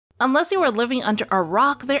Unless you were living under a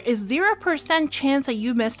rock, there is 0% chance that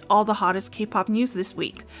you missed all the hottest K-pop news this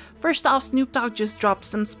week. First off, Snoop Dogg just dropped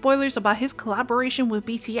some spoilers about his collaboration with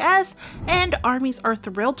BTS, and ARMYs are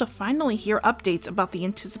thrilled to finally hear updates about the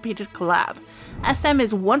anticipated collab. SM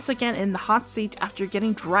is once again in the hot seat after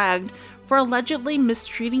getting dragged for allegedly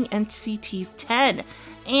mistreating NCT's 10,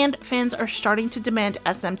 and fans are starting to demand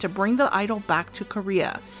SM to bring the idol back to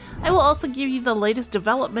Korea. I will also give you the latest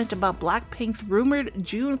development about BLACKPINK's rumored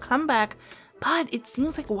June comeback, but it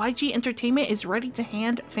seems like YG Entertainment is ready to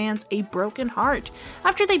hand fans a broken heart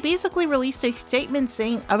after they basically released a statement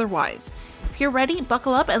saying otherwise. If you're ready,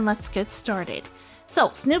 buckle up and let's get started.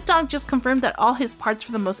 So, Snoop Dogg just confirmed that all his parts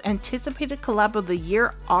for the most anticipated collab of the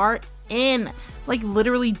year are in. Like,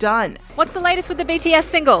 literally done. What's the latest with the BTS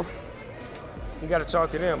single? You gotta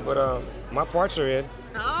talk to them, but my parts are in.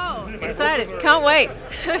 Oh, excited. Can't wait.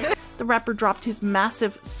 The rapper dropped his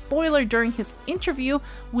massive spoiler during his interview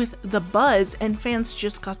with The Buzz, and fans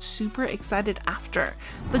just got super excited after.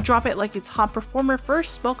 The Drop It Like It's Hot performer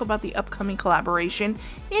first spoke about the upcoming collaboration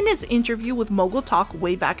in his interview with Mogul Talk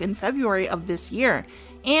way back in February of this year.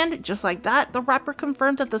 And just like that, the rapper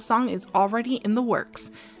confirmed that the song is already in the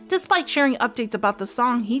works. Despite sharing updates about the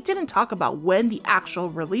song, he didn't talk about when the actual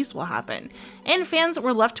release will happen, and fans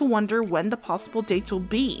were left to wonder when the possible dates will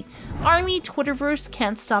be. ARMY Twitterverse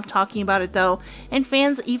can't stop talking about it though, and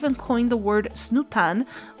fans even coined the word Snooptan,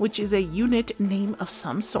 which is a unit name of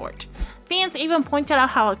some sort. Fans even pointed out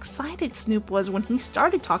how excited Snoop was when he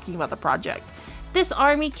started talking about the project. This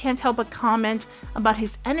ARMY can't help but comment about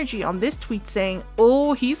his energy on this tweet saying,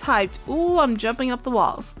 "Oh, he's hyped. Ooh, I'm jumping up the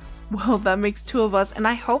walls." Well, that makes two of us, and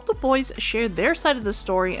I hope the boys share their side of the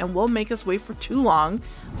story and won't make us wait for too long.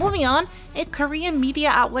 Moving on, a Korean media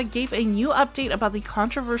outlet gave a new update about the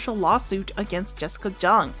controversial lawsuit against Jessica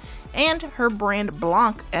Jung and her brand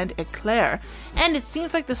Blanc and Eclair, and it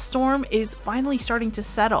seems like the storm is finally starting to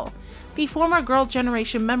settle. The former Girl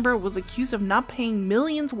Generation member was accused of not paying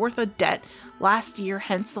millions worth of debt last year,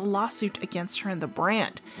 hence the lawsuit against her and the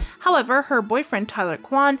brand. However, her boyfriend Tyler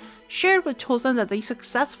Kwan shared with Chosun that they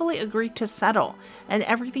successfully agreed to settle, and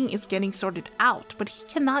everything is getting sorted out, but he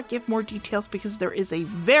cannot give more details because there is a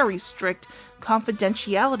very strict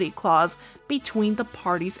confidentiality clause between the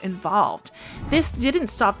parties involved. This didn't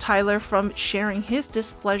stop Tyler from sharing his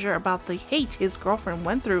displeasure about the hate his girlfriend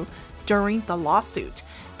went through during the lawsuit.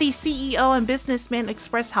 The CEO and businessman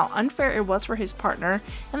expressed how unfair it was for his partner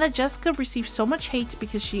and that Jessica received so much hate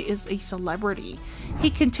because she is a celebrity. He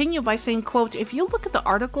continued by saying, quote, "If you look at the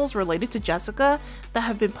articles related to Jessica that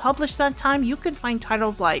have been published that time, you can find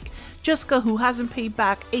titles like Jessica who hasn't paid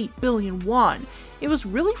back 8 billion won. It was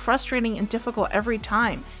really frustrating and difficult every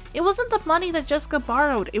time. It wasn't the money that Jessica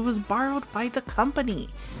borrowed, it was borrowed by the company."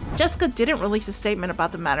 Jessica didn't release a statement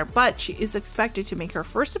about the matter, but she is expected to make her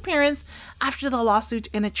first appearance after the lawsuit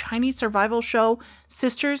in a Chinese survival show,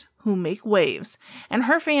 Sisters Who Make Waves, and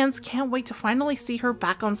her fans can't wait to finally see her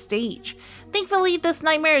back on stage. Thankfully, this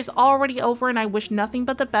nightmare is already over, and I wish nothing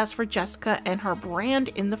but the best for Jessica and her brand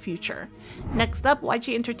in the future. Next up,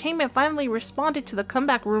 YG Entertainment finally responded to the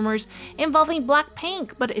comeback rumors involving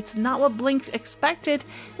BLACKPINK, but it's not what Blinks expected,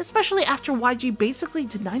 especially after YG basically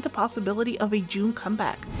denied the possibility of a June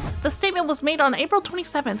comeback. The statement was made on April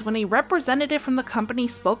 27th when a representative from the company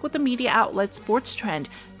spoke with the media outlet Sports Trend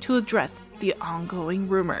to address the ongoing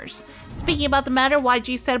rumors. Speaking about the matter,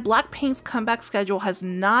 YG said BLACKPINK's comeback schedule has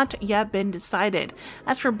not yet been decided.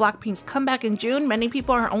 As for BLACKPINK's comeback in June, many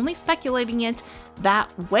people are only speculating it that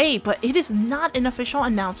way, but it is not an official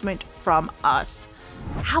announcement from us.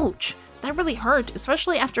 Ouch, that really hurt,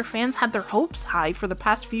 especially after fans had their hopes high for the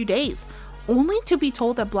past few days, only to be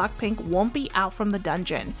told that BLACKPINK won't be out from the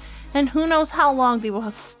dungeon. And who knows how long they will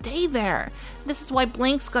stay there. This is why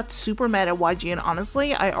Blinks got super mad at YG, and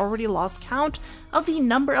honestly, I already lost count of the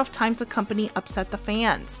number of times the company upset the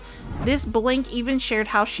fans. This Blink even shared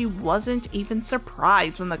how she wasn't even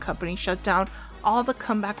surprised when the company shut down all the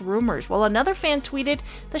comeback rumors, while another fan tweeted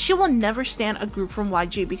that she will never stand a group from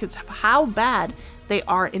YG because of how bad they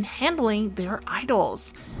are in handling their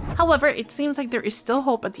idols. However, it seems like there is still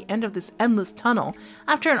hope at the end of this endless tunnel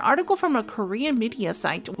after an article from a Korean media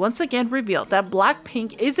site once again revealed that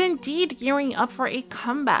BLACKPINK is indeed gearing up for a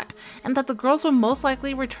comeback and that the girls will most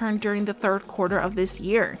likely return during the third quarter of this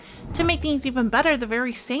year. To make things even better, the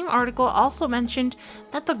very same article also mentioned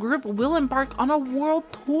that the group will embark on a world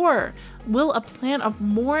tour, with a plan of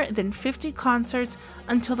more than 50 concerts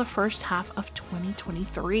until the first half of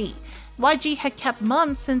 2023. YG had kept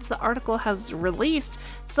months since the article has released,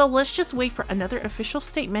 so let's just wait for another official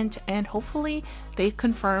statement and hopefully they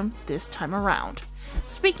confirm this time around.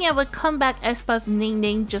 Speaking of a comeback, aespa's Ning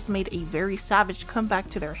Ning just made a very savage comeback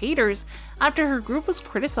to their haters after her group was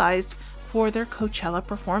criticized for their Coachella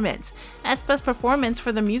performance. aespa's performance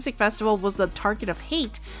for the music festival was the target of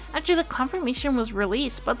hate after the confirmation was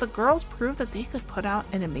released, but the girls proved that they could put out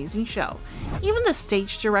an amazing show. Even the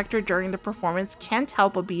stage director during the performance can't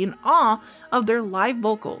help but be in awe of their live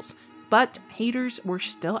vocals, but haters were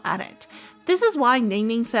still at it. This is why Ning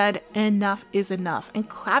Ning said enough is enough and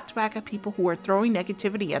clapped back at people who were throwing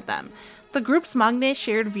negativity at them. The group's maknae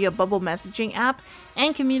shared via Bubble messaging app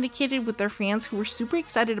and communicated with their fans who were super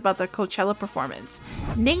excited about their Coachella performance.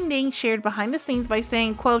 Ning Ning shared behind the scenes by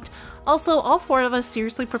saying, quote, "Also, all 4 of us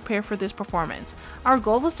seriously prepared for this performance. Our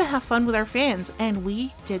goal was to have fun with our fans, and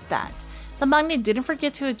we did that." The maknae didn't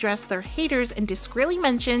forget to address their haters and discreetly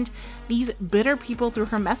mentioned these bitter people through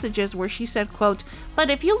her messages, where she said, quote, "But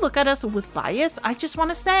if you look at us with bias, I just want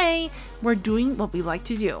to say we're doing what we like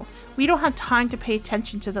to do. We don't have time to pay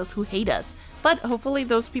attention to those who hate us, but hopefully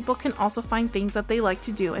those people can also find things that they like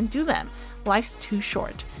to do and do them. Life's too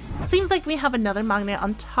short." Seems like we have another maknae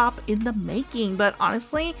on top in the making, but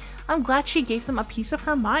honestly, I'm glad she gave them a piece of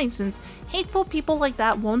her mind, since hateful people like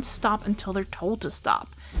that won't stop until they're told to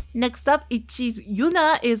stop. Next up, ITZY's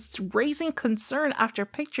Yuna is raising concern after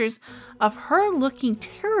pictures of her looking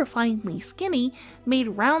terrifyingly skinny made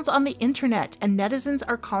rounds on the internet, and netizens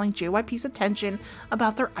are calling JYP's attention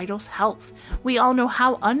about their idol's health. We all know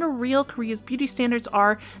how unreal Korea's beauty standards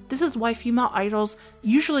are. This is why female idols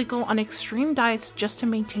usually go on extreme diets just to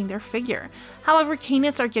maintain their figure. However,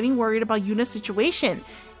 K-nets are getting worried about Yuna's situation.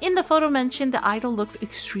 In the photo mentioned, the idol looks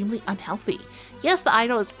extremely unhealthy. Yes, the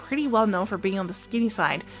idol is pretty well known for being on the skinny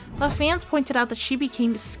side, but fans pointed out that she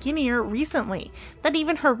became skinnier recently, that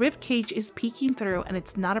even her ribcage is peeking through, and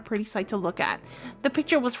it's not a pretty sight to look at. The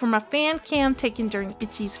picture was from a fan cam taken during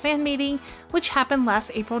ITZY's fan meeting, which happened last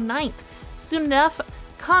April 9th. Soon enough,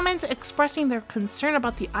 comments expressing their concern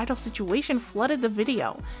about the idol situation flooded the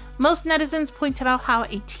video. Most netizens pointed out how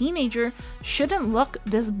a teenager shouldn't look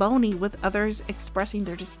this bony, with others expressing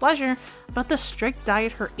their displeasure about the strict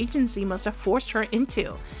diet her agency must have forced her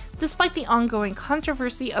into. Despite the ongoing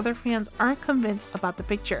controversy, other fans aren't convinced about the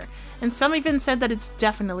picture, and some even said that it's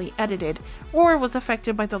definitely edited or was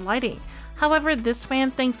affected by the lighting. However, this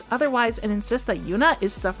fan thinks otherwise and insists that Yuna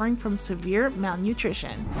is suffering from severe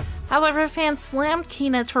malnutrition. However, fans slammed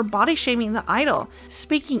K-nets for body shaming the idol.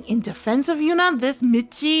 Speaking in defense of Yuna, this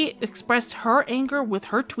Michi expressed her anger with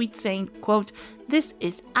her tweet saying, quote, "This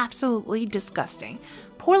is absolutely disgusting.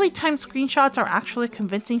 Poorly timed screenshots are actually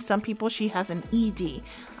convincing some people she has an ED.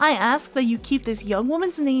 I ask that you keep this young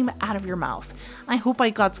woman's name out of your mouth. I hope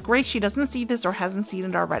by God's grace she doesn't see this or hasn't seen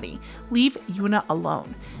it already. Leave Yuna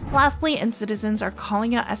alone." Lastly, and citizens are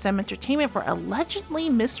calling out SM Entertainment for allegedly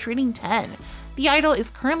mistreating 10. The idol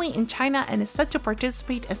is currently in China and is set to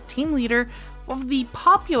participate as team leader of the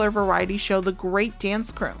popular variety show The Great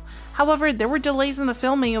Dance Crew. However, there were delays in the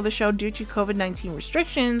filming of the show due to COVID-19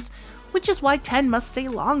 restrictions, which is why 10 must stay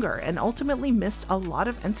longer and ultimately missed a lot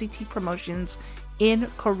of NCT promotions in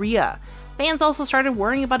Korea. Fans also started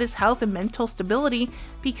worrying about his health and mental stability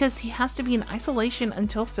because he has to be in isolation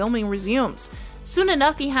until filming resumes. Soon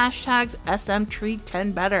enough, the hashtags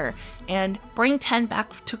 #SMTreat10Better and Bring 10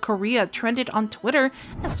 Back to Korea trended on Twitter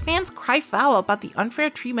as fans cry foul about the unfair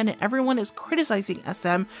treatment, and everyone is criticizing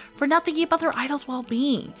SM for not thinking about their idol's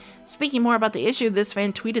well-being. Speaking more about the issue, this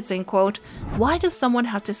fan tweeted saying, quote, "Why does someone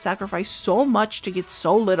have to sacrifice so much to get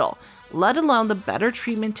so little, let alone the better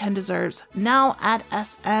treatment 10 deserves? Now at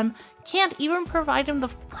SM can't even provide him the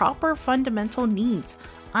proper fundamental needs.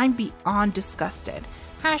 I'm beyond disgusted.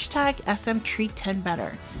 Hashtag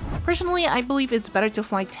 #SMTreat10Better. Personally, I believe it's better to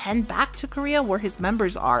fly 10 back to Korea where his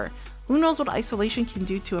members are. Who knows what isolation can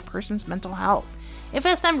do to a person's mental health? If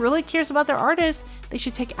SM really cares about their artists, they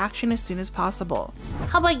should take action as soon as possible."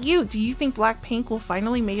 How about you? Do you think BLACKPINK will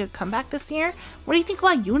finally make a comeback this year? What do you think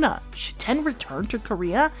about Yuna? Should 10 return to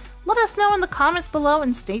Korea? Let us know in the comments below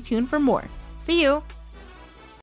and stay tuned for more. See you!